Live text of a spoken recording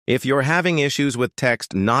If you're having issues with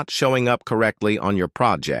text not showing up correctly on your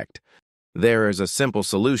project, there is a simple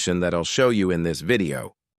solution that I'll show you in this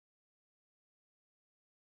video.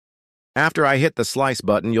 After I hit the slice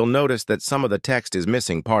button, you'll notice that some of the text is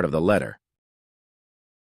missing part of the letter.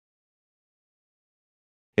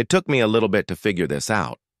 It took me a little bit to figure this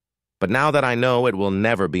out, but now that I know, it will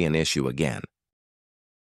never be an issue again.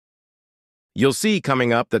 You'll see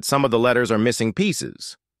coming up that some of the letters are missing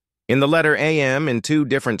pieces. In the letter AM in 2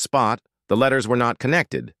 different spots, the letters were not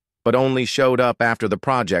connected, but only showed up after the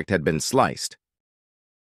project had been sliced.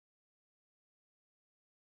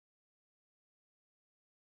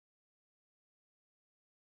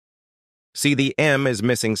 See, the M is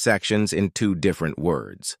missing sections in 2 different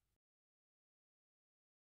words.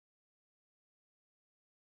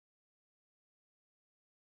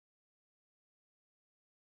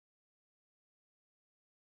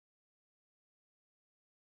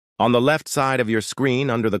 On the left side of your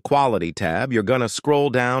screen under the Quality tab, you're going to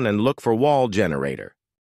scroll down and look for Wall Generator.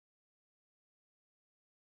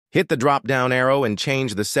 Hit the drop-down arrow and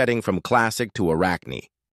change the setting from Classic to Arachne.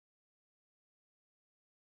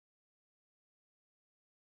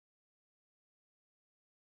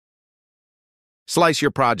 Slice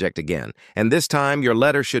your project again, and this time your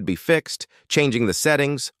letter should be fixed, changing the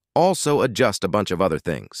settings, also adjust a bunch of other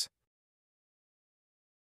things.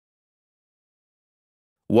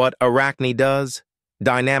 What Arachne does?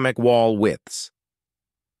 Dynamic wall widths.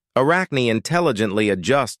 Arachne intelligently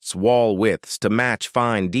adjusts wall widths to match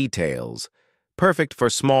fine details, perfect for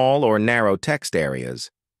small or narrow text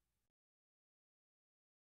areas.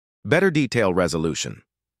 Better detail resolution.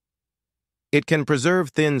 It can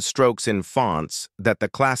preserve thin strokes in fonts that the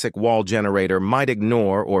classic wall generator might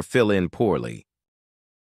ignore or fill in poorly.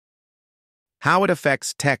 How it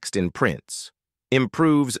affects text in prints.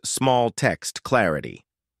 Improves small text clarity.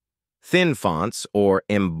 Thin fonts, or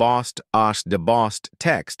embossed debossed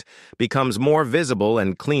text, becomes more visible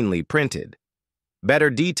and cleanly printed. Better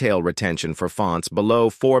detail retention for fonts below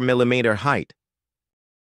 4 mm height.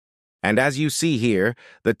 And as you see here,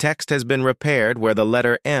 the text has been repaired where the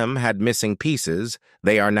letter M had missing pieces.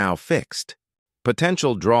 They are now fixed.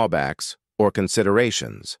 Potential drawbacks or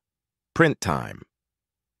considerations. Print time.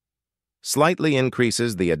 Slightly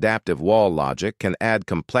increases the adaptive wall logic, can add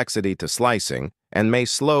complexity to slicing, and may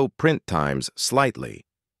slow print times slightly.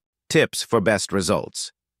 Tips for best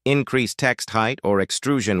results. Increase text height or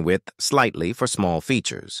extrusion width slightly for small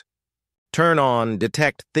features. Turn on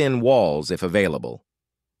Detect Thin Walls if available.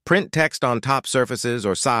 Print text on top surfaces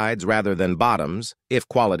or sides rather than bottoms if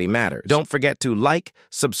quality matters. Don't forget to like,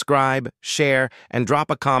 subscribe, share, and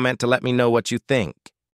drop a comment to let me know what you think.